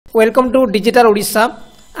Welcome to digital Odisha.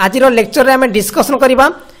 आज lecture रे आम डिस्कसन करबा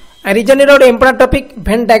रीजनिंग रो इंपोर्टेंट टॉपिक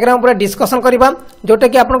वेन डायग्राम पर डिस्कसन करबा जोटा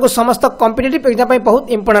कि आपको समस्त कॉम्पिटिटिव एग्जाम बहुत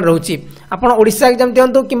इंपोर्टेंट रहउची। आपण ओडिशा एग्जाम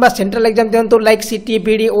दियंतु किंबा सेंट्रल एग्जाम दियंतु लाइक सीटी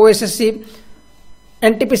BD OSSC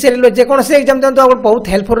NTPC railway जेकोसी exam दियंतु आपको बहुत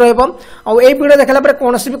हेल्पफुल रहबो। आ ए वीडियो देखला पर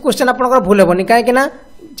कोनोसी भी क्वेश्चन आपनकर भूल हेबोनी काहे ना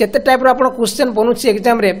जिते टाइप रो क्वेश्चन बनूची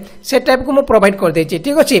एग्जाम रे से टाइप को मु प्रोवाइड कर देछि।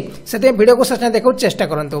 ठीक अछि सेते वीडियो को सचना देखो चेष्टा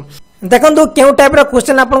करंतु। देखंतु केउ टाइप रो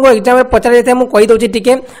क्वेश्चन आपनको एग्जाम रे पचार जेते मु कहि दोछि। ठीक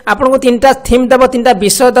है आपनको तीनटा थीम दबो तीनटा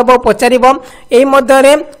विषय दबो पचारिबो एई मध्ये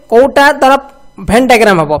रे कोउटा तार वेन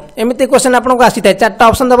डायग्राम हबो एमिति क्वेश्चन आपनको आसीथाय चारटा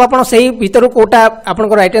ऑप्शन दबो आपण सेही भीतर कोउटा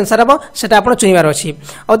आपनको राइट आंसर हबो सेटा आपण चुनिबार अछि।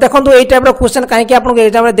 आ देखंतु एई टाइप रो क्वेश्चन काहे कि आपनको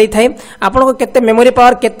एग्जाम रे देथाय आपनको केते मेमोरी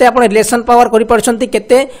पावर केते आपण रिलेशन पावर करि परछंती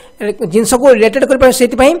केते जिंस को रिलेटेड करि पर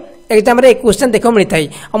सेति पई एग्जाम रे क्वेश्चन देखो मिलथाय।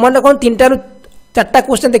 आ मन देखो तीनटा रु चारटा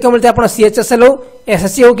क्वेश्चन देखो मिलथाय आपण सीएचएसएल हो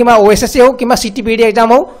एसएससी हो किबा ओएसएससी हो किबा सीटीबीडी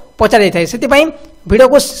एग्जाम हो पचार जाय सेति पई वीडियो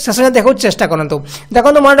को शेष में देखो चेष्टा करंतु।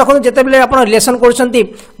 देखंतु मन रखंतु जते बेले आपण रिलेशन करछंती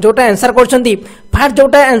जोटा आंसर करछंती फास्ट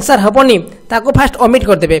जोटा आंसर हबोनी ताको फास्ट ओमिट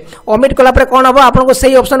कर देबे। ओमिट कला पर कोन हबो आपनको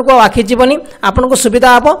सही ऑप्शन को आखि जीवनी आपनको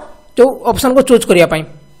सुविधा हबो जो ऑप्शन को चूज करिया पई।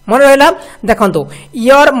 मन रहला देखंतु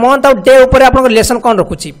ईयर मंथ और डे ऊपर आपनको रिलेशन कोन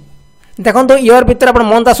रखुची। देखंतु ईयर भीतर आपण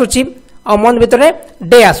मंथ आसुची और मंथ भीतर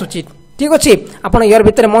डे आसुची। ठीक अछि आपण ईयर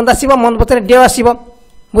भीतर मंथ आसीबो मंथ भीतर डे आसीबो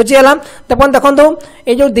बुझीगला। तपन देखंतु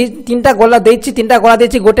ए जो तीनटा गोला देछि तीनटा गोला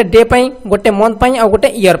देछि गोटे डे पई गोटे मंथ पई और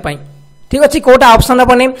गोटे ईयर पई। ठीक अछि कोटा ऑप्शन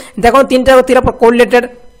हबनी देखो तीनटा तीर पर कोरिलेटेड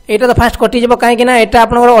एटा तो फास्ट कटि जिवो काहे कि ना एटा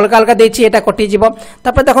आपन अलग अलग देछि एटा कटि जिवो।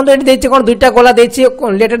 तापर देखंतु एटी देछि कोन दुईटा गोला देछि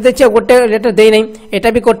लेटर देछि गोटे लेटर देइ नै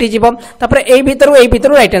एटा भी कटि जिवो। तापर एई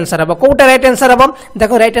भीतर राइट आंसर हबो कोटा राइट आंसर हबो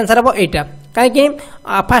देखो राइट आंसर हबो एटा काहे कि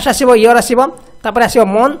फास्ट आसीबो ईयर आसीबो तापर आसीबो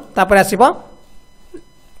मंथ तापर आसीबो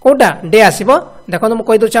कोटा डे आसीबो। देखंतु म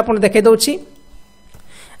कहि दोछि आपन देखै दोछि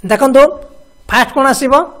देखंतु फास्ट कोन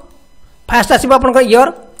आसीबो फास्ट आसीबो आपन ईयर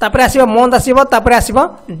तापर आसीबो मंथ आसीबो तापर आसीबो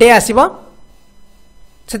डे आसीबो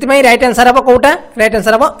सेति में राइट आंसर हबो कोटा राइट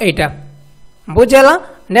आंसर हबो एटा बुझेला।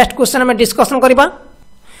 नेक्स्ट क्वेश्चन में डिस्कशन करबा।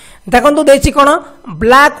 देखंतु देछि कोन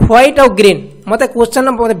ब्लैक व्हाइट और ग्रीन मते क्वेश्चन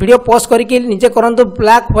वीडियो पॉज करके निजे करंतु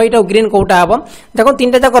ब्लैक व्हाइट और ग्रीन कोटा हबो। देखो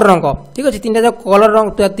तीनटा जाक रंग ठीक अछि तीनटा जाक कलर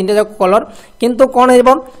रंग तीनटा जाक कलर किंतु कोन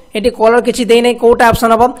हेबो एटी कलर किछि देइ नै कोटा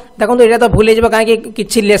ऑप्शन हबो। देखंतु एटा तो भूले जेबो काहे कि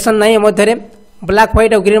किछि रिलेशन नै मध्ये रे ब्लैक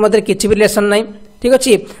व्हाइट और ग्रीन मध्ये किछि भी रिलेशन नै। ठीक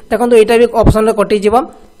अछि देखंतु एटा भी ऑप्शन रे कटि जिवो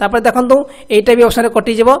तापर देखंतु एटा भी ऑप्शन रे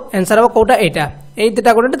कटि जिवो आंसर हबो कोटा एटा एई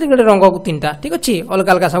दुटा गोटे रंग तीनटा। ठीक अछि अलग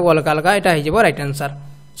अलग सब अलग अलग एटा हे जिवो राइट आंसर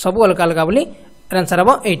सब अलग अलग बोली आंसर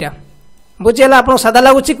हबो एटा बुझियला। आपन सादा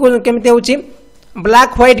लागुची केमिते होची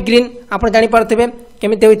ब्लैक व्हाइट ग्रीन आपन जानि पारथिबे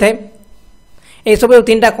केमिते होई थाए ए सब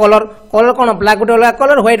तीनटा कलर कलर कोन ब्लैक गोटे अलग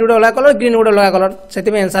कलर व्हाइट गोटे अलग कलर ग्रीन गोटे अलग कलर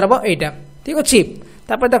सेति में आंसर हबो एटा। ठीक अछि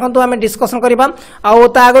तापर देखंतु हमें डिस्कशन करबा आ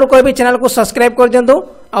ता आगर कहबी चैनल को सब्सक्राइब कर दियंतु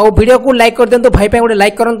आ वीडियो को लाइक कर दियंतु भाई पे गोटे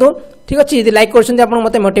लाइक करंतु। ठीक अछि यदि लाइक करछन आपन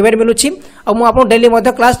मते मोटिवेट मिलुछि आ मु आपन डेली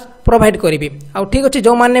मध्ये क्लास प्रोवाइड करबी। आ ठीक अछि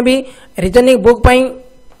जो माने भी रीजनिंग बुक पई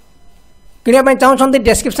किनिया पई चाहछन्ती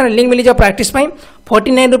डिस्क्रिप्शन लिंक मिली जो प्रैक्टिस पई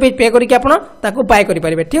 49 रुपीस पे करिके आपन ताको बाय करि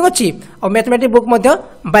परिबे। ठीक अछि और मैथमेटिक्स बुक मध्ये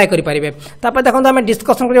बाय करि परिबे। तापर देखंतु हमें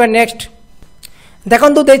डिस्कशन करबा। नेक्स्ट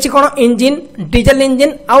देखंतु देछि कोन इंजन डीजल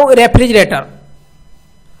इंजन और रेफ्रिजरेटर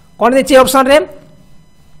कौन देछि ऑप्शन रे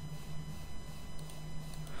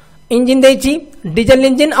इंजन देछि डीजल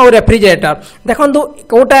इंजन और रेफ्रिजरेटर। देखंतु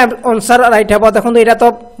कोटा आंसर राइट हबो। देखंतु एटा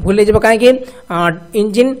तो भूले जेबो काहे कि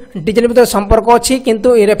इंजन डीजल भीतर संपर्क अछि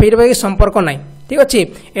किंतु रेफ्रिजरेटर के संपर्क नै। ठीक अछि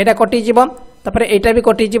एटा कटि जिवो तापर एटा भी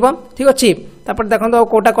कटि जिवो। ठीक अछि तापर देखंतु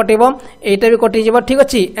कोटा कटिबो एटा भी कटि जिवो। ठीक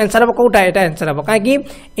अछि आंसर हबो कोटा एटा आंसर हबो काहे कि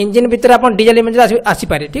इंजन भीतर अपन डीजल इंजन आसी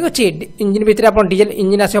पारे। ठीक अछि इंजन भीतर अपन डीजल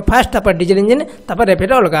इंजन आसीबो फास्ट तापर डीजल इंजन तापर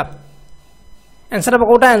रेफ्रिजरेटर अलगा आंसर हबो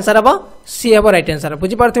कोटा आंसर हबो सी हबो राइट आंसर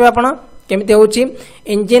बुझी पारथिबे आपण केमिते होची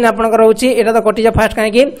इंजन आपनकर होची एटा तो कटि जा फास्ट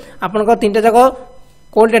काहे कि आपनकर तीनटा जगह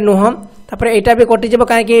कोल्ड नुह तापर एटा भी कटि जबो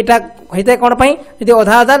काहे कि एटा होइते कोन पई यदि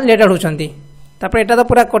आधा आधा लेटर होचंती तापर एटा तो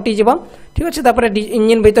पूरा कटि जबो। ठीक अछि तापर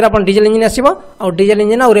इंजन भीतर अपन डीजल इंजन आसीबो और डीजल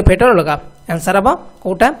इंजन और रेफ्रिजरेटर अलगा आंसर हबो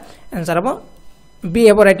कोटा आंसर हबो बी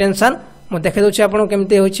हबो राइट आंसर मु देखै दोछि आपण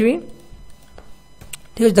केमिते होची।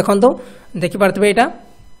 ठीक अछि देखंतु देखि पारथिबे एटा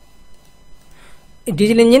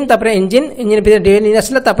डीजल इंजन तापर इंजन भीतर डीजल इंजन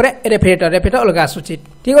आसला तापर रेफ्रिजरेटर अलग आसुची।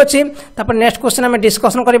 ठीक अछि तापर नेक्स्ट क्वेश्चन हमें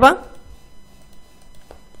डिस्कशन करबा।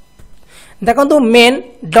 देखंतु मेन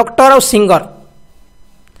डॉक्टर और सिंगर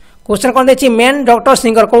क्वेश्चन कोन देछि main doctor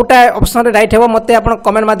singer Kota option रे राइट हेबो मते आपण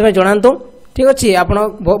कमेंट माध्यम जणांतु। ठीक अछि आपण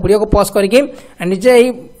वीडियो को पॉज करके निजे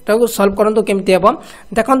एई ताको सॉल्व करंतु केमिति हेबो।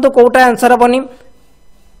 देखंतु कोटा आंसर हबनी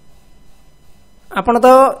आपण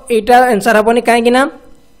तो एटा आंसर हबनी काहे कि ना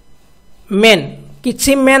मेन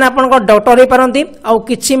किछि मेन आपन डॉक्टर हो पारंती आउ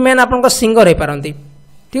किछि मेन आपन सिंगर हो पारंती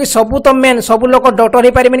ठीक सबू तो मेन सबू लोक डॉक्टर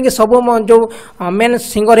हो पारे कि सब जो मेन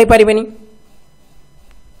सिंगर हो पारे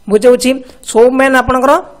बुझे सब मेन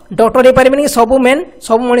आपंकर डॉक्टर हो पारे कि सब मेन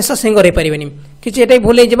सब मनीष सिंगर हो पारे किसी ये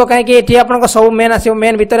भूल हो कहीं आप सब मेन आस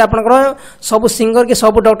मेन भितर आपंकर सब सिंगर कि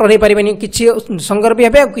सब डॉक्टर हो पारे किसी सिंगर भी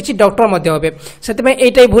हे कि डॉक्टर हे से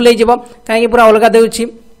यही भूल हो कहीं पूरा अलग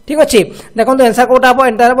देउछि ठीक अच्छे देखो आंसर कौटा हम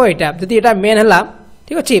एंटा हम यहाँ जदि यहाँ मेन है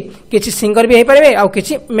ठीक अच्छे किसी सिंगर भी हो पारे आउ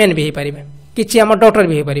किसी मेन भी हो पारे किसी आम डॉक्टर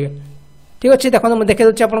भी हो पारे ठीक अच्छे देखो मुझे देखा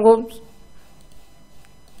दूसरी आपको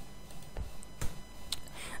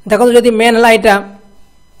देखो जदि मेन है यहाँ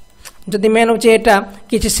जदि मेन हूँ यहाँ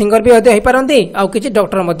किसी सिंगर भी हो पारती आउ किसी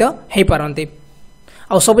डॉक्टर हो पारती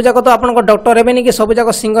आउ सब जाक तो आप डॉक्टर हेबेनी कि सब जाक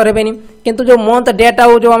सिंगर हेबेनी किंतु जो मंथ डेट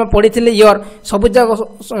आउ जो आम पढ़ी इयर सब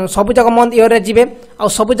जाक मंथ इयर जी आउ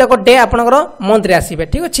सब जाक डे आपंकर मंथ रे आसबे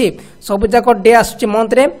ठीक अच्छे सब जाक डे आसूँ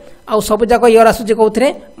मंथ रे आउ सब जाक इयर आसूँ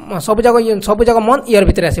कौन सब जाक मंथ इयर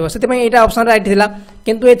भितर आसो से यहाँ ऑप्शन राइट थिला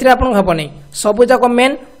किंतु ये आपको हम नहीं सब जाक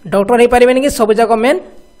मेन डॉक्टर हो पारे कि सब जाक मेन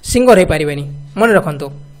सिंगर हो पारे मन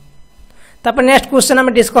रखु तापर नेक्स्ट क्वेश्चन आम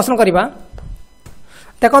डिस्कसन करवा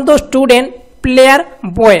देखो स्टूडेंट प्लेयर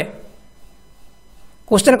बॉय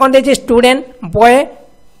क्वेश्चन कौन दे स्टूडेंट बॉय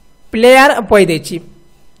प्लेयर बॉय दे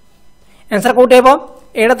आंसर कौटे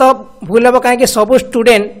हे यहाँ तो भूल हम कहीं सब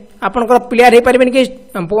स्टूडेंट आपंकर प्लेयर हो पारे कि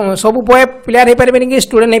सब बॉय प्लेयर हो पारे कि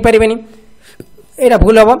स्टूडेंट हो पारे यहाँ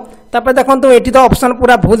भूल हम तापर देखो ये तो ऑप्शन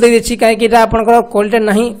पूरा भूल दे कहीं आपंकर क्वालिटी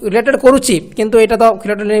नहीं रिलेटेड करुच्ची किंतु यहाँ तो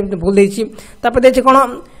रिलेटेड भूल दे कौन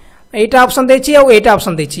यहाँ ऑप्शन देछि और यहाँ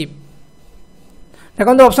ऑप्शन देछि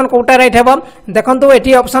देखो ऑप्शन कौटा राइट हे देखो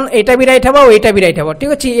ये ऑप्शन यहाँ भी राइट हे और यहाँ भी राइट हे ठीक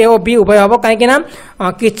अच्छे ए और बी उभय हम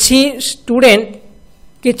कहीं किसी स्टूडेंट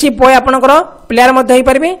किसी बॉय आपंकर प्लेयर हो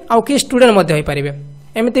पारे आउ कि स्टूडेंट हो पारे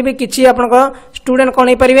एमती भी किसी आपंकर स्टूडेंट कौन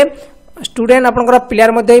हो पारे स्टूडेंट आपंकर प्लेयर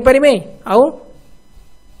हो पारे आउ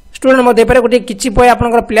स्टूडेंट हो पारे गोटे किसी बॉय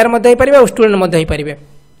आपंकर प्लेयर हो पारे और स्टूडेंट हो पारे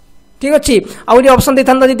ठीक अच्छे आउ ये ऑप्शन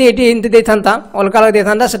देता जब ये देता अलग अलग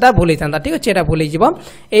देता से भूल होता ठीक अच्छे यहाँ भूल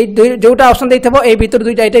हो जोटा ऑप्शन देते ये भर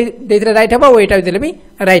दुईटा ये राइट हे और यहाँ भी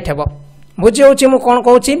राइट हे बुझी हो कौन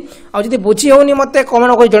कहूँ आदि बुझी होनी मत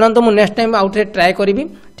कमेंट कर जनातु मुझे नेक्स्ट टाइम आउट ट्राए करी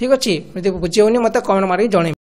ठीक अच्छे बुझी होनी मत कमेंट मारिक जन।